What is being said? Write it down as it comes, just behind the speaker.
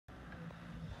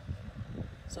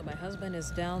So my husband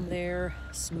is down there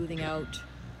smoothing out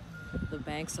the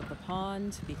banks of the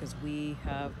pond because we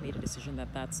have made a decision that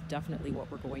that's definitely what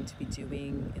we're going to be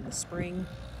doing in the spring.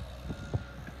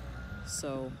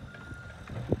 So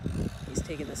he's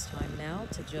taking this time now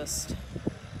to just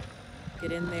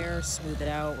get in there, smooth it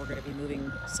out. We're going to be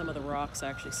moving some of the rocks. I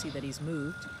actually see that he's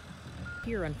moved.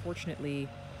 Here, unfortunately,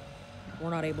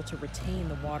 we're not able to retain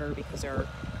the water because our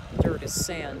dirt is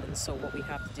sand, and so what we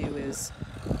have to do is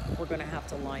we're going to have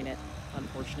to line it,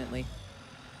 unfortunately.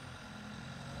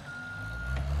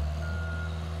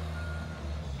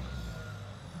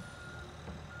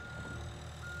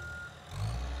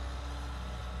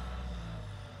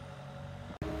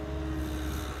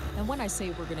 And when I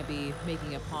say we're going to be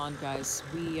making a pond, guys,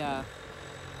 we,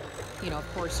 you know,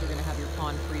 of course you're going to have your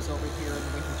pond freeze over here in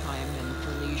the wintertime and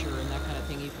for leisure and that kind of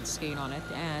thing. You can skate on it,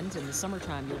 and in the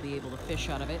summertime you'll be able to fish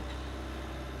out of it.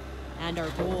 And our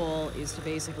goal is to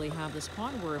basically have this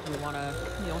pond where if we want to,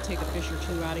 you know, take a fish or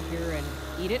two out of here and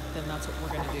eat it, then that's what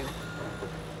we're going to do.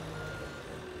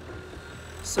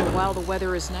 So while the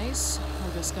weather is nice,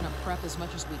 we're just going to prep as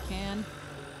much as we can.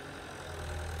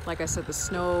 Like I said, the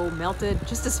snow melted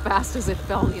just as fast as it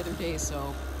fell the other day,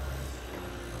 so.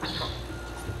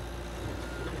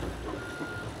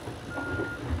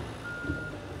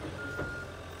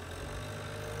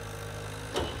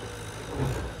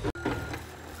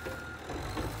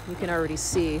 You can already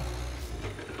see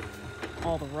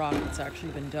all the rock that's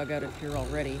actually been dug out of here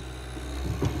already.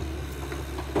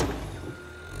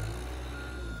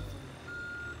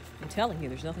 I'm telling you,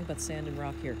 there's nothing but sand and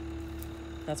rock here.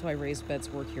 That's why raised beds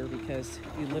work here, because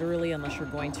you literally, unless you're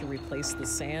going to replace the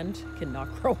sand,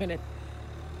 cannot grow in it.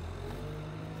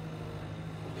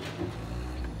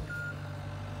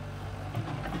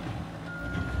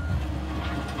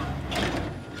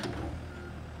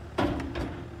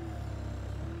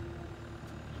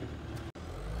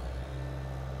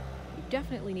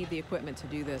 Definitely need the equipment to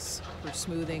do this for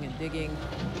smoothing and digging.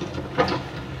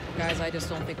 Guys, I just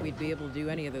don't think we'd be able to do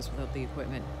any of this without the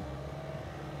equipment.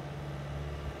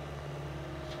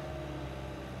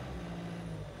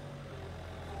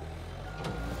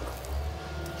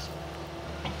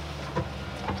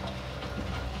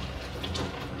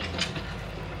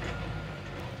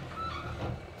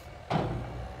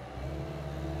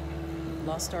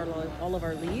 Lost all of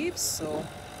our leaves, so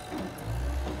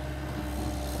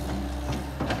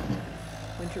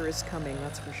winter is coming,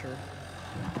 that's for sure.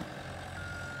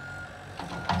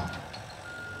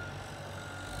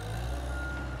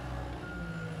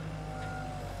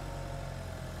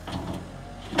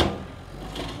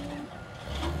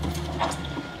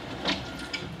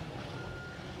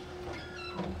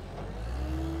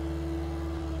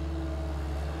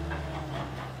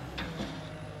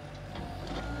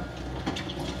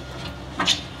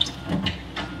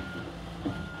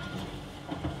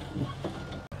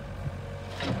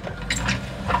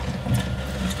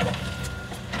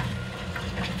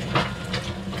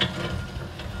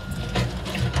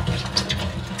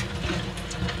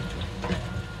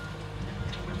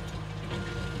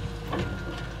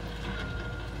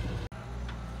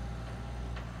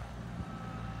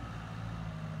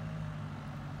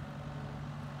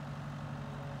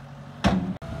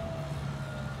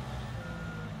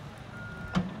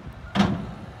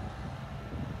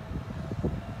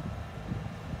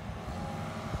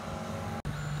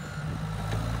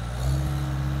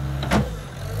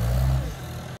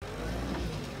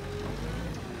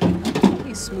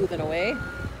 Smoothing away.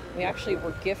 We actually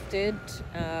were gifted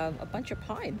a bunch of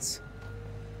pines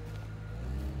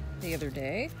the other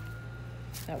day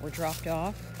that were dropped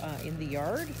off in the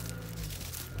yard.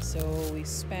 So we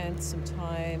spent some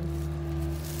time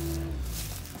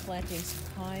planting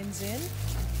some pines in.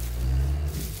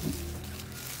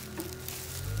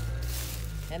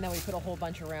 And then we put a whole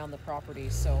bunch around the property.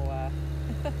 So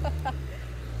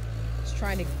just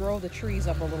trying to grow the trees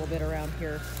up a little bit around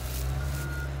here.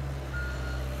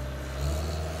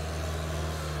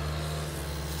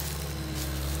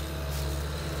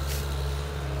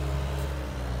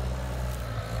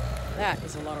 That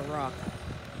is a lot of rock.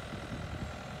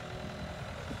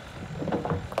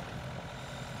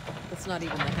 That's not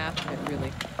even the half of it,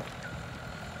 really.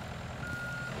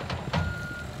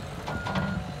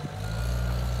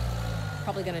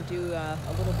 Probably going to do a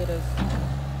little bit of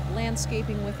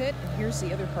landscaping with it. And here's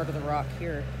the other part of the rock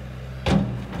here.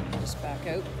 Just back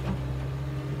out.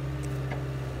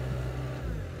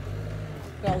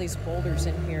 Got all these boulders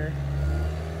in here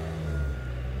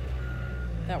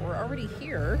that were already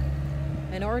here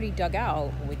and already dug out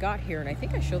when we got here, and I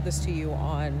think I showed this to you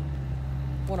on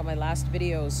one of my last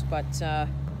videos, but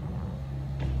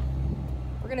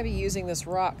we're going to be using this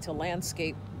rock to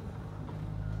landscape.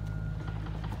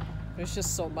 There's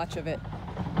just so much of it.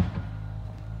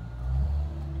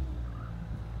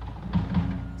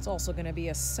 It's also going to be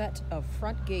a set of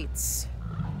front gates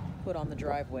put on the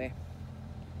driveway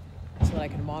so that I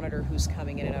can monitor who's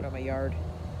coming in and out of my yard.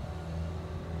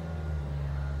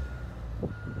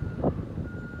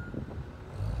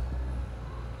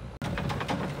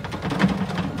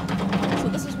 So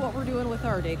this is what we're doing with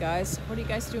our day, guys. What are you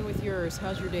guys doing with yours?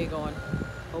 How's your day going?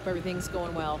 Hope everything's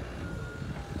going well.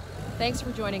 Thanks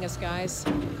for joining us, guys.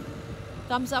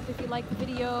 Thumbs up if you like the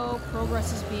video.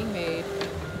 Progress is being made.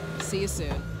 See you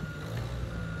soon.